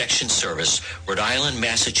disinfection service, Rhode Island,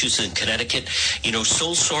 Massachusetts, and Connecticut. You know,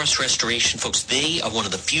 Soul Source Restoration, folks, they are one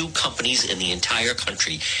of the few companies in the entire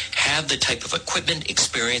country have the type of equipment,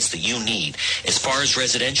 experience that you need. As far as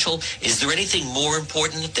residential, is there anything more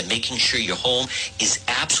important than making sure your home is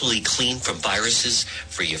absolutely clean from viruses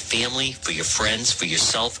for your family, for your friends, for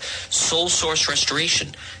yourself? Soul Source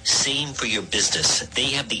Restoration, same for your business. They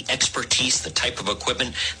have the expertise, the type of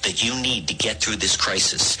equipment that you need to get through this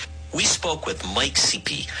crisis. We spoke with Mike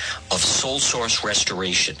Seepy of Soul Source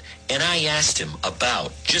Restoration, and I asked him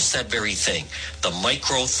about just that very thing, the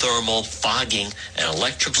microthermal fogging and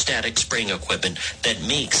electrostatic spraying equipment that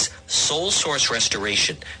makes Soul Source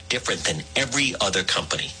Restoration different than every other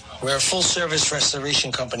company. We're a full-service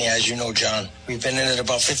restoration company, as you know, John. We've been in it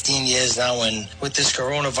about 15 years now, and with this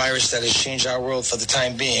coronavirus that has changed our world for the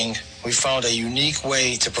time being, we found a unique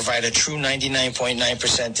way to provide a true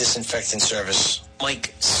 99.9% disinfectant service.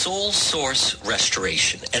 Mike, Soul Source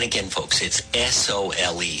Restoration, and again, folks, it's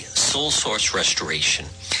S-O-L-E, Soul Source Restoration.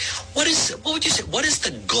 What would you say, what is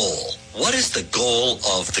the goal? What is the goal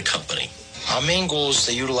of the company? Our main goal is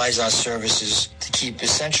to utilize our services to keep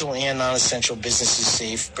essential and non-essential businesses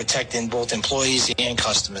safe, protecting both employees and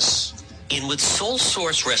customers. And with Soul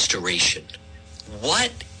Source Restoration,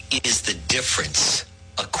 what is the difference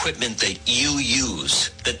equipment that you use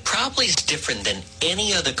that probably is different than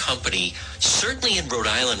any other company, certainly in Rhode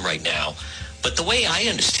Island right now? But the way I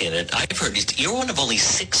understand it, I've heard you're one of only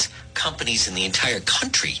 6 companies in the entire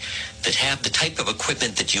country that have the type of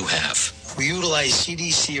equipment that you have. We utilize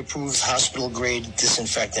CDC-approved hospital-grade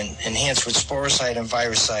disinfectant enhanced with sporicide and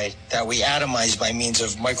viricide that we atomize by means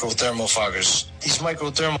of microthermal foggers. These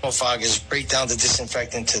microthermal foggers break down the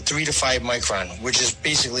disinfectant to 3 to 5 micron, which is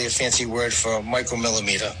basically a fancy word for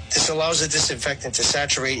micromillimeter. This allows the disinfectant to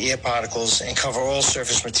saturate air particles and cover all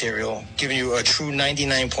surface material, giving you a true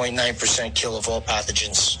 99.9% kill of all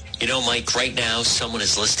pathogens. You know, Mike, right now someone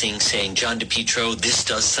is listening saying, John DePietro, this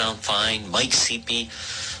does sound fine. Mike Seepy,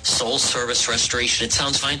 Soul Service Restoration, it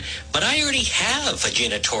sounds fine. But I already have a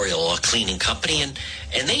janitorial cleaning company, and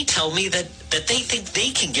they tell me that they think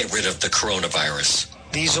they can get rid of the coronavirus.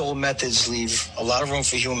 These old methods leave a lot of room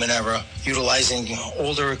for human error, utilizing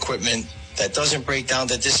older equipment that doesn't break down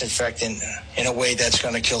the disinfectant in a way that's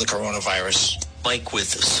going to kill the coronavirus. Mike, with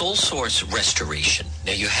Soul Source Restoration.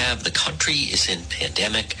 Now you have the country is in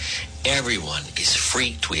pandemic. Everyone is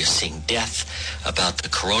freaked. We are seeing death about the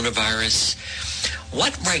coronavirus.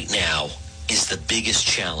 What right now is the biggest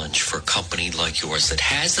challenge for a company like yours that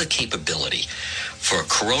has the capability for a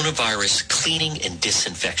coronavirus cleaning and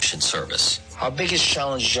disinfection service? Our biggest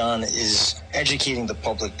challenge, John, is educating the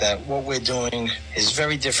public that what we're doing is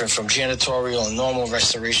very different from janitorial and normal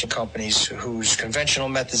restoration companies whose conventional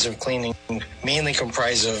methods of cleaning mainly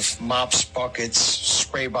comprise of mops, buckets,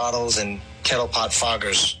 spray bottles, and kettle pot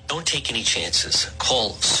foggers. Don't take any chances.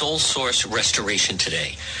 Call Soul Source Restoration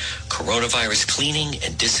today. Coronavirus cleaning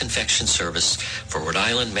and disinfection service for Rhode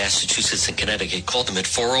Island, Massachusetts, and Connecticut. Call them at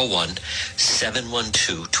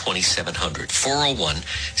 401-712-2700.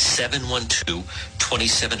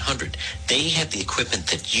 401-712-2700. They have the equipment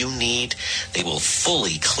that you need. They will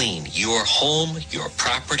fully clean your home, your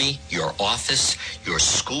property, your office, your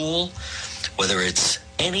school, whether it's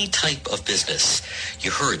any type of business. You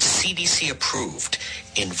heard CDC approved,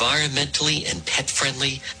 environmentally and pet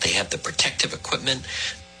friendly. They have the protective equipment.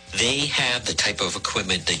 They have the type of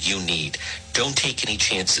equipment that you need. Don't take any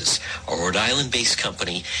chances. A Rhode Island-based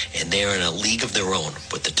company, and they're in a league of their own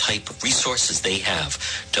with the type of resources they have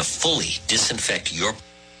to fully disinfect your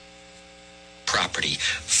property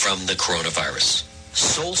from the coronavirus.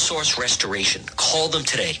 Soul Source Restoration. Call them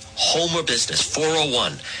today. Home or business,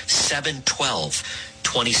 401-712-2700.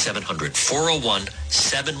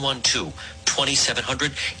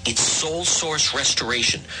 401-712-2700. It's Soul Source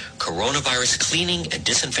Restoration. Coronavirus cleaning and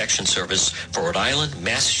disinfection service for Rhode Island,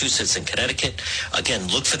 Massachusetts, and Connecticut. Again,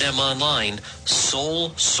 look for them online,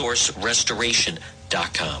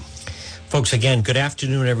 soulsourcerestoration.com. Folks, again, good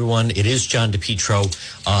afternoon, everyone. It is John DePietro,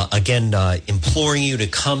 imploring you to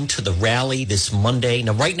come to the rally this Monday.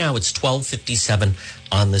 Now, right now, it's 12:57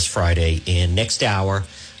 on this Friday. And next hour,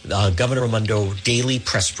 Governor Raimondo daily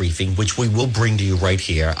press briefing, which we will bring to you right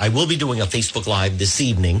here. I will be doing a Facebook Live this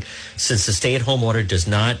evening since the stay-at-home order does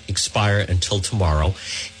not expire until tomorrow.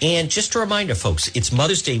 And just a reminder, folks, it's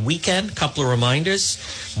Mother's Day weekend. A couple of reminders.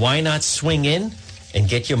 Why not swing in and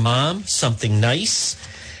get your mom something nice?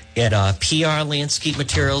 At PR Landscape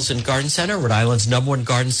Materials and Garden Center. Rhode Island's #1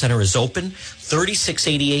 garden center is open.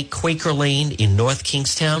 3688 Quaker Lane in North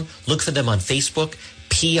Kingstown. Look for them on Facebook.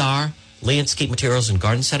 PR Landscape Materials and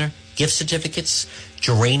Garden Center. Gift certificates,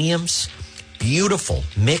 geraniums, beautiful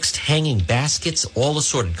mixed hanging baskets, all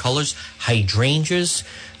assorted colors, hydrangeas.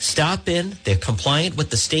 Stop in. They're compliant with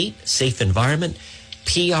the state, safe environment.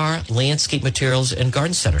 PR Landscape Materials and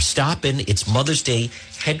Garden Center. Stop in. It's Mother's Day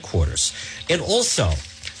headquarters. And also,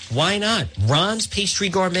 why not? Ron's Pastry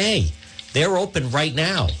Gourmet. They're open right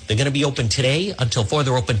now. They're going to be open today until 4.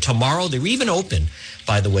 They're open tomorrow. They're even open,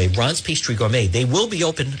 by the way, Ron's Pastry Gourmet. They will be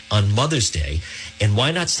open on Mother's Day. And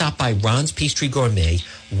why not stop by Ron's Pastry Gourmet,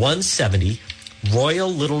 170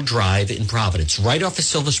 Royal Little Drive in Providence, right off of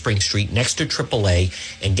Silver Spring Street, next to AAA,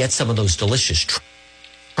 and get some of those delicious Trump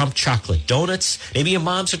chocolate donuts. Maybe your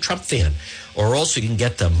mom's a Trump fan. Or also you can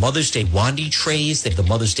get the Mother's Day Wandy trays. They have the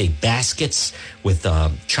Mother's Day baskets with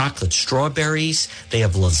chocolate strawberries. They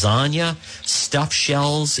have lasagna, stuffed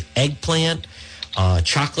shells, eggplant,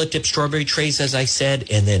 chocolate dipped strawberry trays, as I said,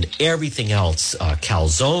 and then everything else.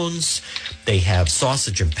 Calzones. They have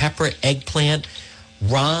sausage and pepper, eggplant.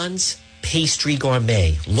 Ron's Pastry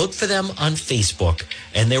Gourmet. Look for them on Facebook,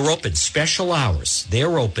 and they're open special hours.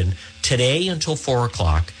 They're open today until 4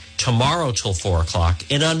 o'clock, tomorrow till 4 o'clock,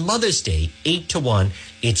 and on Mother's Day, 8 to 1,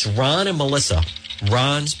 it's Ron and Melissa,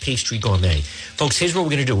 Ron's Pastry Gourmet. Folks, here's what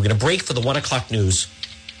we're going to do. We're going to break for the 1 o'clock news.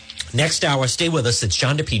 Next hour, stay with us. It's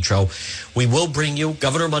John DePietro. We will bring you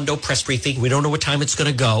Governor Raimondo press briefing. We don't know what time it's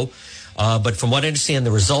going to go. But from what I understand,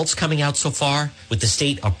 the results coming out so far with the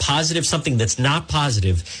state are positive. Something that's not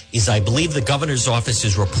positive is I believe the governor's office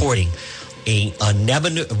is reporting a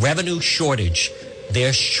revenue shortage.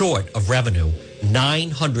 They're short of revenue,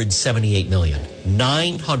 $978 million.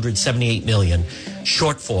 $978 million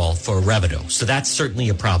shortfall for revenue. So that's certainly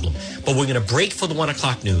a problem. But we're going to break for the 1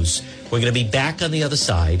 o'clock news. We're going to be back on the other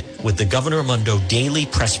side with the Governor Raimondo daily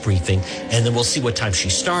press briefing, and then we'll see what time she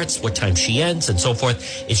starts, what time she ends, and so forth.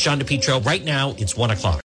 It's John DePietro. Right now, it's 1 o'clock.